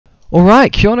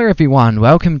Alright, kia ora everyone,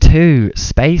 welcome to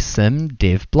Spacesim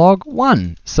Devblog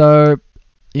 1. So,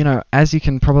 as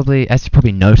you probably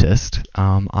noticed,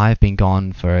 I've been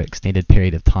gone for an extended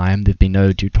period of time. There've been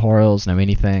no tutorials, no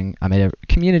anything. I made a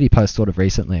community post sort of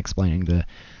recently explaining the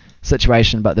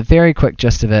situation, but the very quick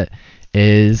gist of it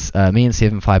is me and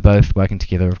 7fi both working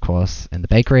together, of course, in the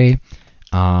bakery,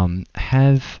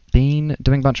 have been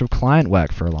doing a bunch of client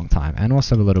work for a long time, and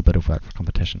also a little bit of work for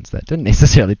competitions that didn't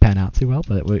necessarily pan out too well,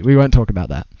 but we won't talk about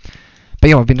that. But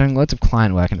yeah, we've been doing loads of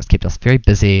client work, and it's kept us very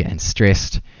busy and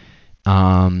stressed.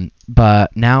 But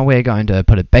now we're going to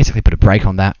basically put a break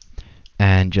on that,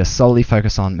 and just solely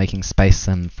focus on making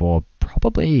Spacesim for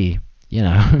probably,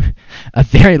 a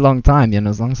very long time,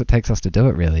 as long as it takes us to do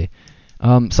it, really.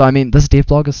 So I mean, this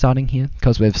devblog is starting here,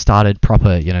 because we've started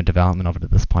proper, development of it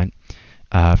at this point.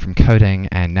 From coding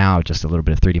and now just a little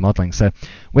bit of 3D modeling. So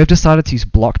we've decided to use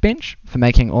Blockbench for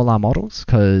making all our models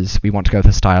because we want to go with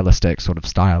a stylistic, sort of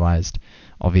stylized,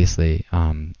 obviously,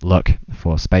 look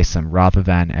for Spacesim rather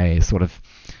than a sort of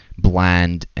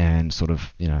bland and sort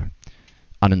of,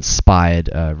 uninspired,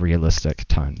 realistic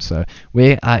tone. So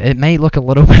it may look a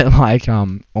little bit like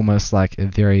almost like a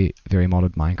very, very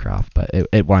modded Minecraft, but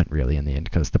it won't really in the end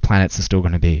because the planets are still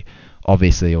going to be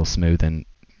obviously all smooth and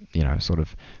sort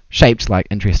of shaped like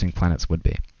interesting planets would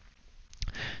be.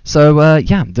 So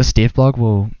yeah, this devblog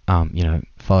will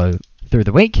follow through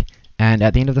the week, and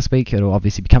at the end of this week it'll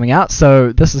obviously be coming out.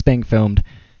 So this is being filmed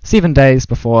 7 days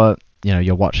before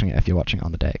you're watching it, if you're watching it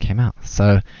on the day it came out.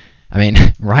 So I mean,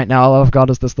 right now all I've got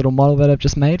is this little model that I've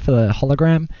just made for the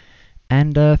hologram,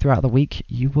 and throughout the week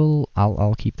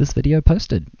I'll keep this video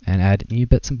posted and add new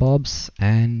bits and bobs,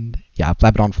 and yeah, I've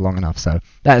blabbered on for long enough, so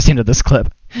that's the end of this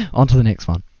clip. On to the next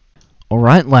one.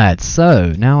 Alright lads,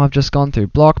 so now I've just gone through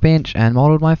Blockbench and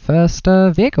modeled my first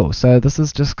vehicle. So this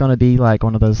is just going to be like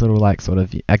one of those little sort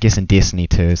of, I guess in Destiny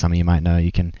 2, some of you might know,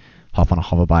 you can hop on a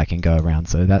hover bike and go around.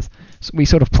 So we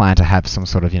sort of plan to have some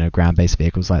sort of, ground-based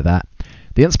vehicles like that.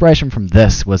 The inspiration from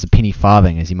this was a penny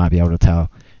farthing, as you might be able to tell.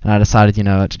 And I decided,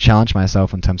 to challenge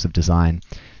myself in terms of design,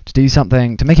 to do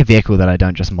something, to make a vehicle that I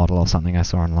don't just model off something I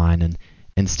saw online, and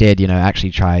instead,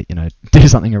 actually try, do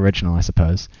something original, I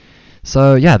suppose.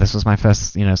 So yeah, this was my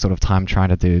first, sort of time trying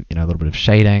to do, a little bit of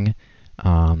shading.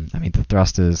 I mean, the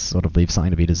thrusters sort of leave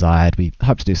something to be desired. We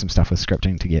hope to do some stuff with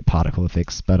scripting to get particle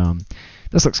effects, but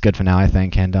this looks good for now, I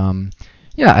think. And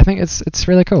yeah, I think it's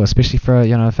really cool, especially for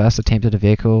a first attempt at a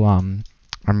vehicle.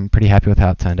 I'm pretty happy with how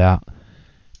it turned out.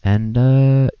 And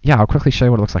yeah, I'll quickly show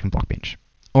you what it looks like in Blockbench.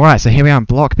 Alright, so here we are in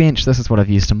Blockbench. This is what I've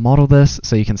used to model this.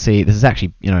 So you can see this is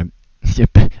actually,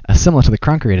 similar to the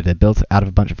Crunker editor, built out of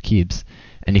a bunch of cubes.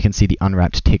 And you can see the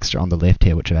unwrapped texture on the left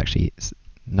here, which I've actually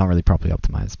not really properly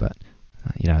optimized, but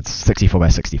it's 64 by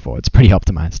 64. It's pretty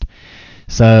optimized.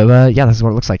 So yeah, this is what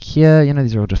it looks like here.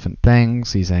 These are all different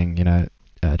things using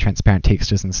transparent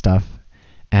textures and stuff.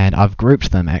 And I've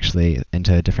grouped them actually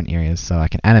into different areas so I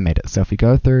can animate it. So if we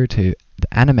go through to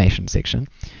the animation section,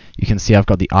 you can see I've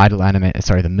got the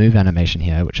the move animation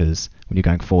here, which is when you're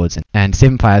going forwards. And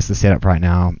 7fi has the setup right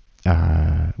now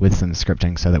with some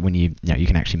scripting so that when you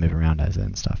can actually move around as it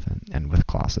and stuff, and with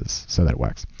classes, so that it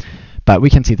works. But we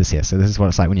can see this here. So this is what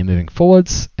it's like when you're moving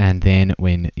forwards, and then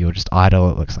when you're just idle,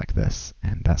 it looks like this.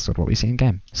 And that's sort of what we see in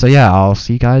game. So yeah, I'll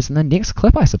see you guys in the next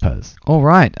clip, I suppose.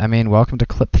 Alright, I mean, welcome to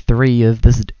clip 3 of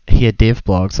this here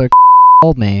devblog. So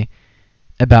told me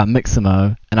about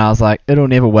Mixamo, and I was like, it'll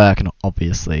never work, and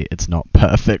obviously it's not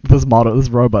perfect. This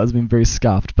robot has been very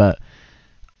scuffed, but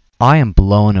I am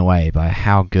blown away by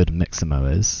how good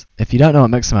Mixamo is. If you don't know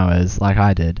what Mixamo is, like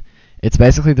I did, it's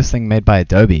basically this thing made by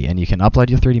Adobe, and you can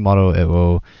upload your 3D model.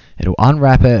 It'll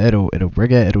unwrap it. It'll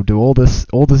rig it. It'll do all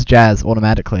this jazz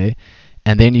automatically,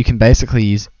 and then you can basically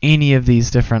use any of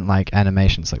these different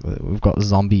animations. Like we've got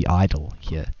Zombie Idle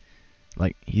here.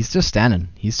 Like he's just standing.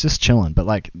 He's just chilling. But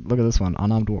look at this one,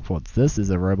 unarmed walk forwards. This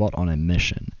is a robot on a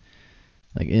mission.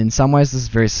 In some ways this is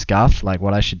very scuffed.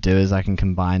 What I should do is I can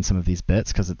combine some of these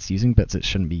bits, because it's using bits it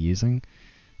shouldn't be using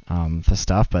for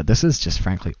stuff, but this is just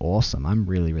frankly awesome. I'm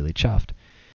really, really chuffed.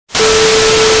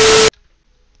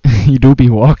 You do be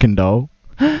walking though.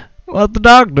 What the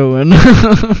dog doing?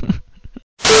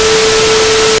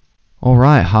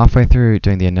 Alright, halfway through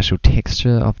doing the initial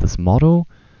texture of this model.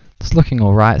 It's looking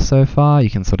alright so far. You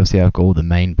can sort of see I've got all the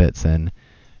main bits in,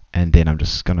 and then I'm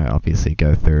just gonna obviously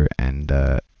go through and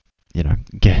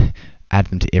add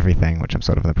them to everything, which I'm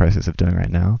sort of in the process of doing right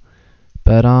now.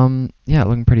 But yeah,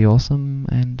 looking pretty awesome.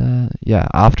 And yeah,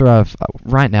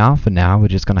 right now, for now, we're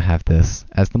just gonna have this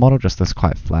as the model, just this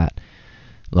quite flat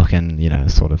looking,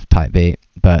 sort of type beat.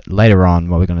 But later on,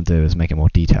 what we're gonna do is make it more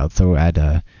detailed. So we'll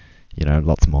add you know,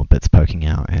 lots more bits poking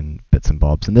out and bits and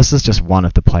bobs. And this is just one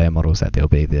of the player models that there'll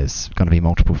be. There's going to be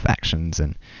multiple factions,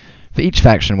 and for each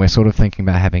faction, we're sort of thinking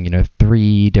about having, you know,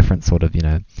 3 different sort of, you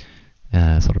know,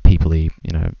 sort of people-y,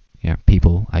 you know,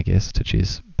 people, I guess, to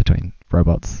choose between.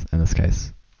 Robots, in this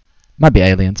case. Might be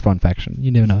aliens for one faction,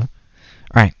 you never know.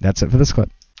 Alright, that's it for this clip.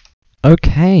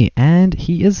 Okay, and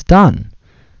he is done.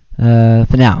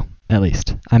 For now, at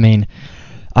least. I mean,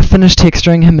 I finished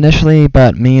texturing him initially,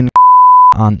 but me and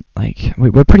aren't, like,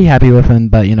 we're pretty happy with him,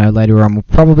 but, you know, later on we'll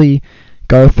probably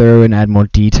go through and add more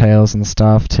details and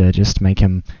stuff to just make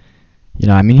him, you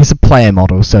know, I mean, he's a player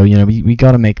model, so, you know, we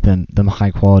gotta make them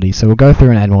high quality, so we'll go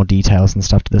through and add more details and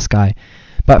stuff to this guy.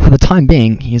 But for the time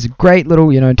being, he's a great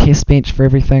little, you know, test bench for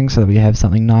everything, so that we have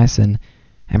something nice and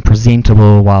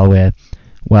presentable while we're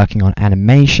working on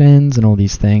animations and all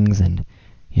these things, and,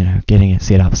 you know, getting it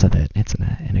set up so that it's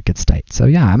in a good state. So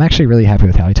yeah, I'm actually really happy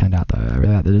with how he turned out, though. I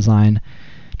really like the design.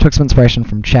 Took some inspiration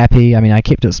from Chappie. I mean, I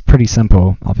kept it pretty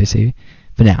simple, obviously,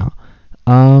 for now.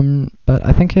 But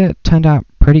I think it turned out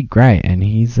pretty great, and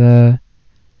he's cool.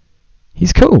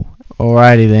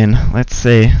 Alrighty then, let's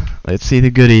see the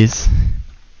goodies.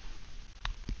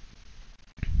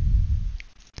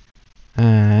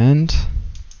 And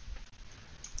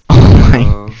oh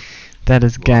my, that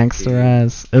is gangster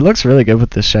ass. It looks really good with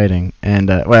the shading. And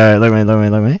wait, look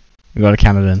at me. We gotta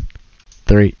count it in.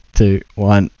 3, 2,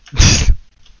 1.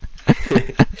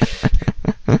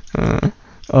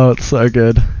 Oh, it's so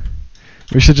good.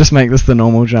 We should just make this the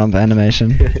normal jump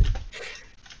animation.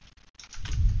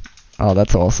 Oh,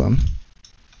 that's awesome.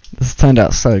 This turned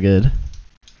out so good.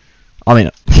 I mean,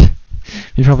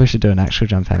 you probably should do an actual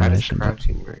jump animation.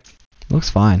 Looks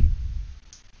fine.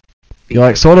 You're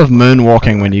like sort of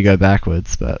moonwalking when you go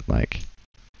backwards, but like.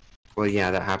 Well,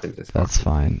 yeah, that happens. That's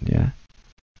fine. Yeah.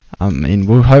 I mean,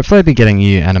 we'll hopefully be getting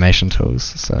new animation tools.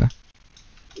 So.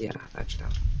 Yeah, that's dope.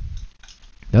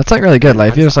 That's like really good.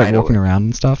 Like if you're just like walking around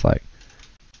and stuff, like.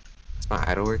 Is my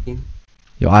idle working?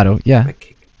 Your idle, yeah.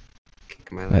 Kick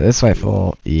my leg. Wait, this way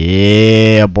for.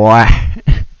 Yeah, boy.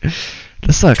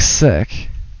 This looks sick.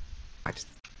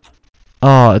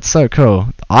 Oh, it's so cool.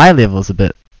 The eye level's a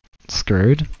bit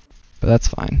screwed, but that's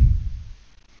fine.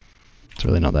 It's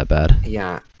really not that bad.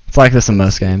 Yeah. It's like this in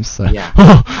most games, so. Yeah.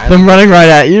 Oh, them running right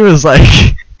at you is like...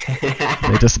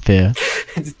 they disappear.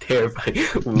 It's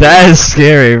terrifying. That is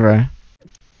scary, bro.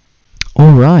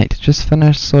 Alright, just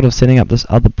finished sort of setting up this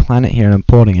other planet here and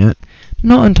importing it.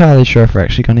 Not entirely sure if we're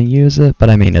actually going to use it,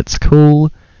 but I mean, it's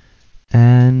cool.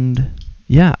 And,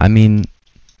 yeah, I mean,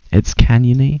 it's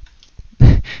canyon-y.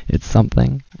 It's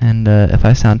something, and if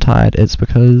I sound tired, it's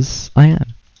because I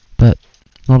am, but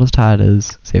not as tired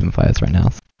as 7 Fires right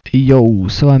now. Yo,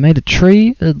 so I made a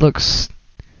tree. It looks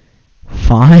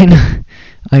fine,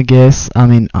 I guess. I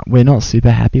mean, we're not super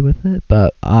happy with it,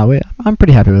 but I'm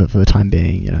pretty happy with it for the time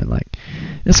being. You know, like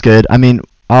it's good. I mean,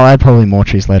 I'll add probably more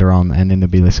trees later on, and then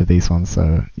there'll be less of these ones,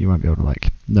 so you won't be able to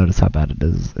like notice how bad it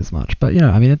is as much. But you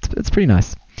know, I mean, it's pretty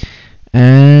nice.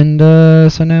 And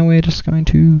so now we're just going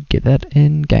to get that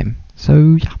in game.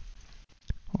 So yeah.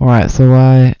 Alright,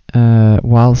 so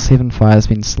while 7 Fire's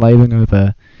been slaving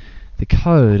over the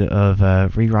code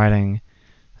of rewriting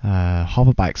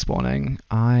hoverbike spawning,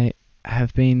 I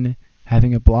have been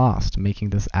having a blast making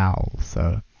this owl.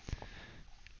 So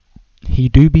he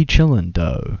do be chillin'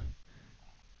 though,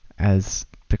 as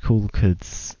the cool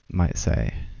kids might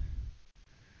say.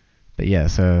 But yeah,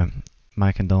 so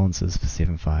my condolences for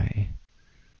 7 Fire.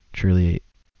 Truly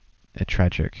a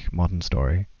tragic modern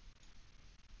story.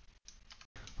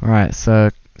 Alright, so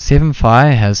 7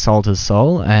 Fire has sold his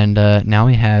soul, and now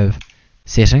we have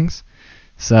settings.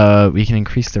 So we can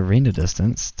increase the render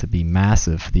distance to be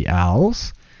massive for the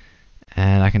owls,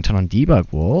 and I can turn on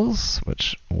debug walls,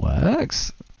 which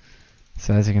works.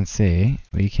 So as you can see,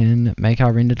 we can make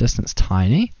our render distance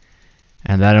tiny,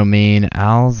 and that'll mean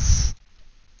owls.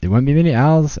 There won't be many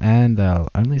owls, and they'll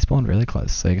only spawn really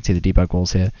close. So you can see the debug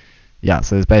walls here. Yeah,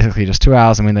 so there's basically just 2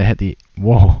 owls, and when they hit the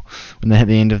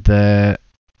end of the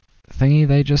thingy,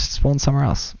 they just spawn somewhere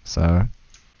else. So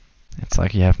it's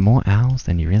like you have more owls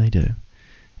than you really do.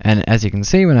 And as you can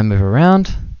see, when I move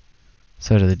around,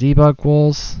 so do the debug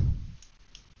walls.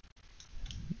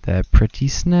 They're pretty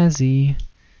snazzy.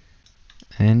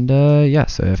 And yeah,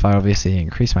 so if I obviously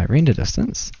increase my render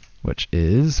distance, which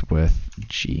is with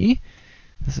G.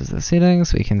 This is the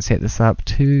settings. We can set this up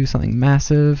to something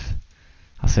massive.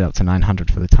 I'll set it up to 900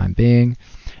 for the time being.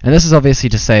 And this is obviously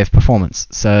to save performance.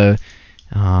 So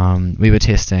we were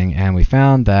testing and we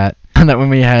found that when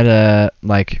we had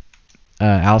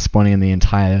owl spawning in the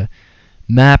entire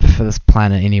map for this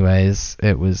planet anyways,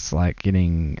 it was like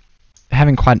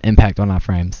having quite an impact on our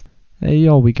frames. Hey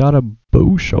yo, we got a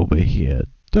bush over here.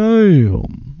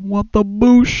 Damn, what the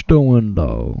bush doing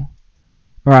though?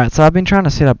 Alright, so I've been trying to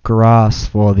set up grass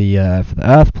for the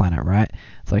Earth planet, right?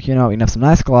 It's like, you know, we can have some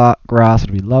nice grass,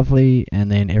 it'll be lovely,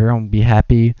 and then everyone will be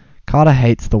happy. Carter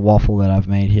hates the waffle that I've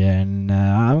made here, and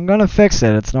I'm gonna fix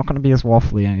it. It's not gonna be as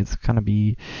waffly, and it's gonna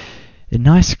be a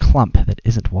nice clump that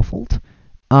isn't waffled.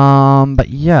 But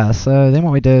yeah, so then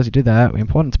what we do is we do that, we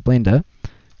import it into Blender.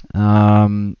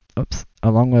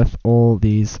 Along with all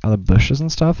these other bushes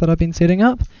and stuff that I've been setting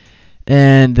up.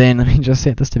 And then let me just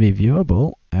set this to be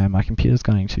viewable, and my computer's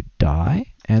going to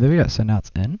die. And there we go, so now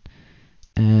it's in.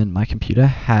 And my computer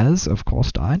has, of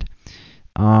course, died.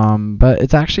 But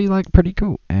it's actually like pretty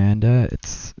cool, and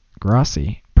it's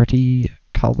grassy, pretty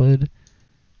colored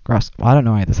grass. Well, I don't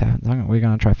know why this happens. We're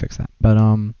gonna try to fix that. But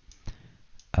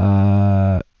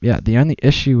yeah, the only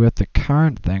issue with the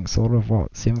current thing, sort of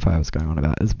what 7.5 was going on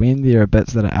about, is when there are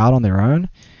bits that are out on their own,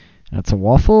 and it's a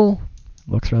waffle,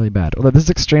 looks really bad. Although this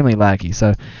is extremely laggy,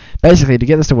 so basically to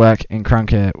get this to work in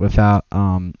Crunker without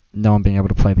no one being able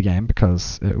to play the game,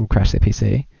 because it will crash their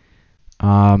PC,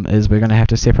 is we're going to have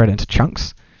to separate it into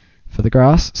chunks for the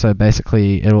grass. So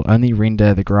basically it'll only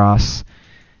render the grass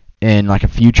in like a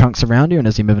few chunks around you, and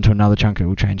as you move into another chunk it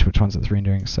will change which ones it's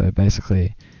rendering. So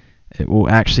basically it will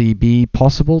actually be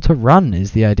possible to run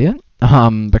is the idea,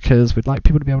 because we'd like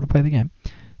people to be able to play the game,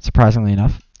 surprisingly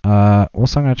enough.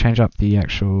 Also I'm going to change up the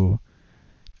actual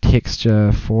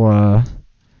texture for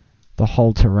the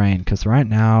whole terrain, because right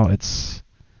now it's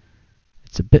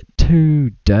a bit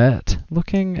too dirt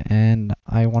looking, and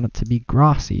I want it to be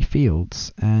grassy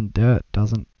fields, and dirt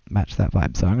doesn't match that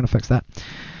vibe, so I'm going to fix that.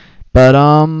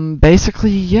 But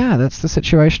basically, yeah, that's the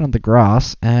situation on the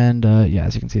grass, and yeah,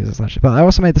 as you can see, there's a slash. But I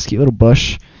also made this cute little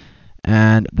bush,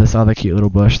 and this other cute little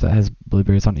bush that has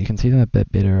blueberries on it. You can see them a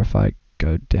bit better if I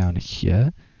go down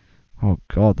here. Oh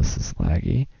god, this is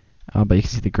laggy. But you can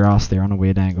see the grass there on a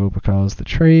weird angle because the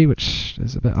tree, which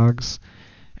is a bit uggs.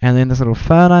 And then this little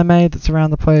fern I made that's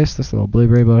around the place, this little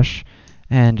blueberry bush,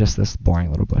 and just this boring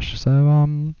little bush.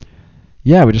 So,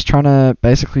 yeah, we're just trying to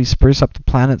basically spruce up the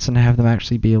planets and have them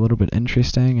actually be a little bit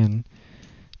interesting and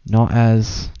not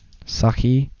as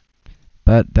sucky.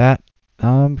 But that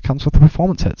comes with the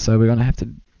performance hit, so we're going to have to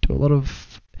do a lot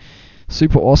of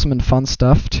super awesome and fun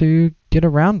stuff to get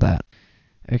around that.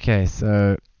 Okay,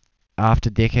 so after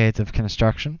decades of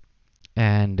construction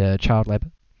and child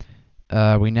labor,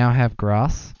 we now have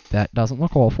grass that doesn't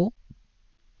look awful,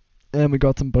 and we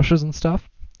got some bushes and stuff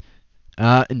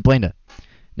in Blender.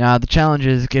 Now the challenge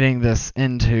is getting this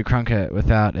into Crunker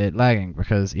without it lagging,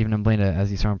 because even in Blender,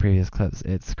 as you saw in previous clips,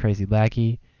 it's crazy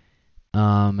laggy.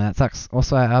 That sucks.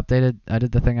 Also, I did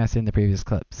the thing I said in the previous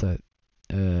clip, so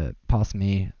past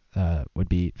me would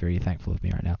be very thankful of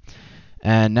me right now.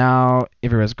 And now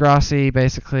everywhere's grassy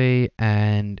basically,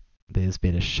 and there's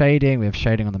better shading. We have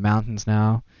shading on the mountains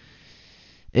now.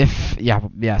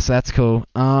 Yeah, so that's cool.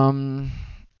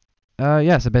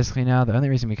 Yeah, so basically now the only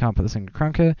reason we can't put this into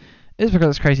Crunker is because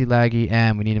it's crazy laggy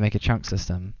and we need to make a chunk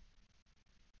system.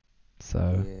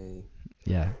 So, Yay.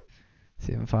 yeah.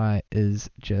 7.5 is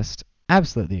just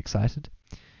absolutely excited.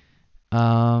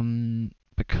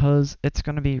 Because it's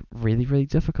going to be really, really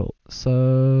difficult.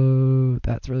 So,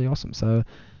 that's really awesome. So,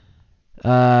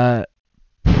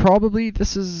 probably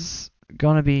this is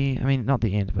going to be, I mean, not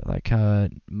the end, but like,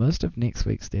 most of next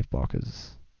week's devblog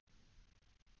is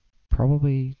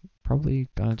probably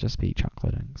going to just be chunk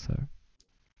loading. So,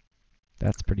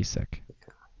 that's pretty sick.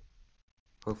 Yeah.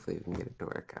 Hopefully we can get it to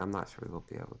work. I'm not sure we'll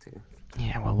be able to.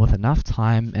 Yeah, well, with enough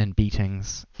time and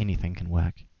beatings, anything can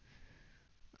work.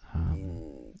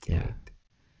 Yeah.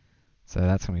 So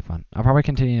that's going to be fun. I'll probably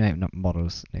continue to make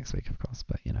models next week, of course,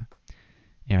 but you know.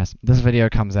 Anyways, this video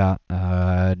comes out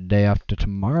day after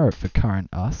tomorrow for current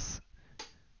us.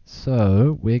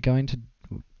 So we're going to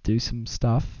do some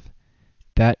stuff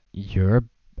that you're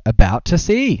about to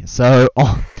see. So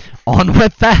on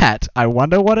with that. I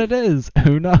wonder what it is.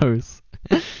 Who knows?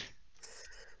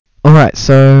 Alright,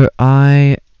 so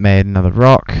I made another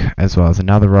rock as well as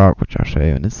another rock, which I'll show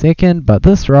you in a second. But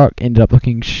this rock ended up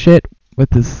looking shit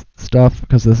with this stuff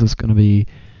because this is going to be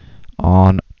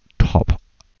on top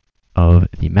of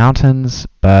the mountains.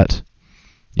 But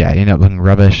yeah, it ended up looking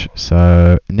rubbish.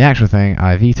 So in the actual thing,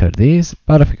 I vetoed these.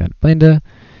 But if we go to Blender,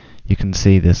 you can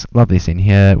see this lovely scene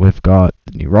here. We've got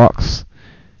the new rocks.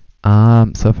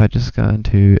 So if I just go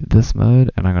into this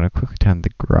mode, and I'm going to quickly turn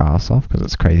the grass off because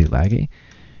it's crazy laggy,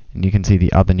 and you can see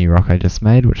the other new rock I just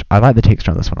made, which I like the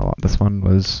texture on this one a lot. This one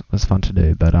was fun to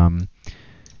do, but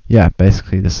yeah,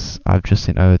 basically this I've just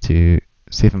sent over to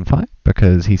 7.5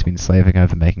 because he's been slaving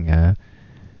over making a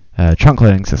trunk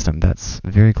loading system. That's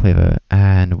very clever,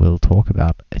 and we'll talk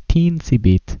about a teensy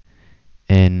bit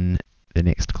in the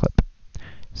next clip.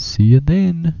 See you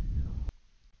then.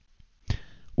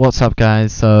 What's up,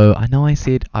 guys? So I know I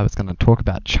said I was going to talk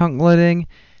about chunk loading.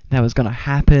 That was going to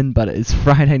happen, but it's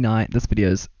Friday night. This video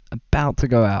is about to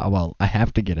go out. Well, I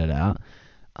have to get it out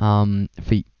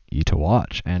for you to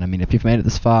watch. And I mean, if you've made it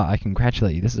this far, I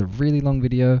congratulate you. This is a really long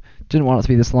video. Didn't want it to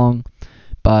be this long.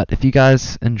 But if you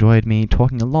guys enjoyed me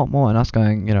talking a lot more and us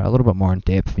going, a little bit more in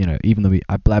depth, even though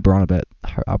I blabber on a bit,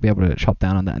 I'll be able to chop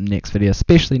down on that in the next video,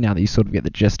 especially now that you sort of get the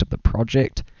gist of the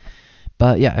project.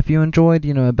 But yeah, if you enjoyed,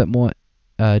 a bit more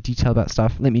detail about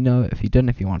stuff, let me know. If you didn't,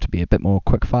 if you want to be a bit more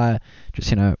quick fire,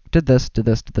 just, did this,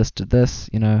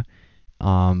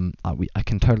 I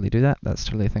can totally do that. That's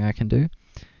totally a thing I can do.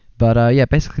 But yeah,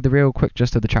 basically the real quick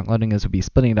gist of the chunk loading is we'll be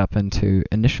splitting it up into,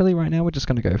 initially right now, we're just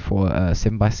going to go for a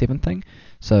 7x7 thing.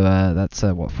 So that's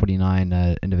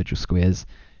 49 individual squares.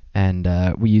 And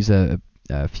we use a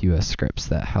few scripts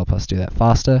that help us do that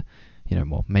faster.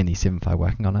 Well, mainly 7fi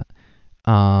working on it.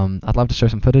 I'd love to show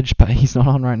some footage, but he's not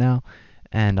on right now.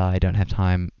 And I don't have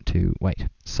time to wait.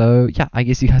 So yeah, I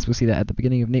guess you guys will see that at the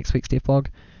beginning of next week's devblog.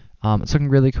 It's looking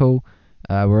really cool.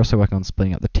 We're also working on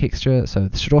splitting up the texture, so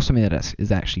this should also mean that it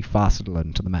is actually faster to load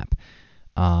into the map,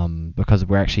 because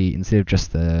we're actually, instead of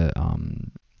just the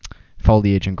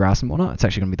foliage and grass and whatnot, it's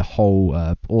actually going to be the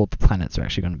whole, all the planets are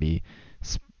actually going to be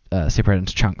separated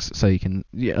into chunks, so you can,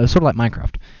 sort of like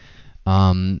Minecraft,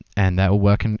 and that will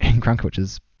work in Crunker, which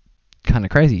is kind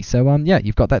of crazy. So yeah,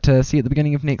 you've got that to see at the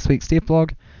beginning of next week's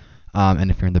devblog.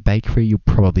 And if you're in the bakery, you'll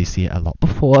probably see it a lot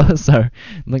before, so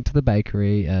link to the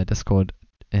bakery Discord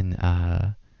in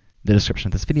the description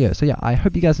of this video. So yeah, I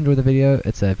hope you guys enjoy the video.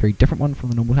 It's a very different one from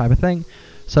the normal type of thing.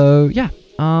 So yeah,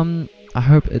 I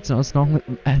hope it's not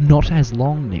as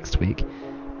long next week.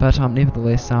 But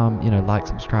nevertheless, like,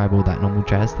 subscribe, all that normal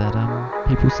jazz that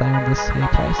people say on this here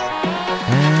place.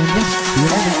 And yeah, see you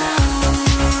later.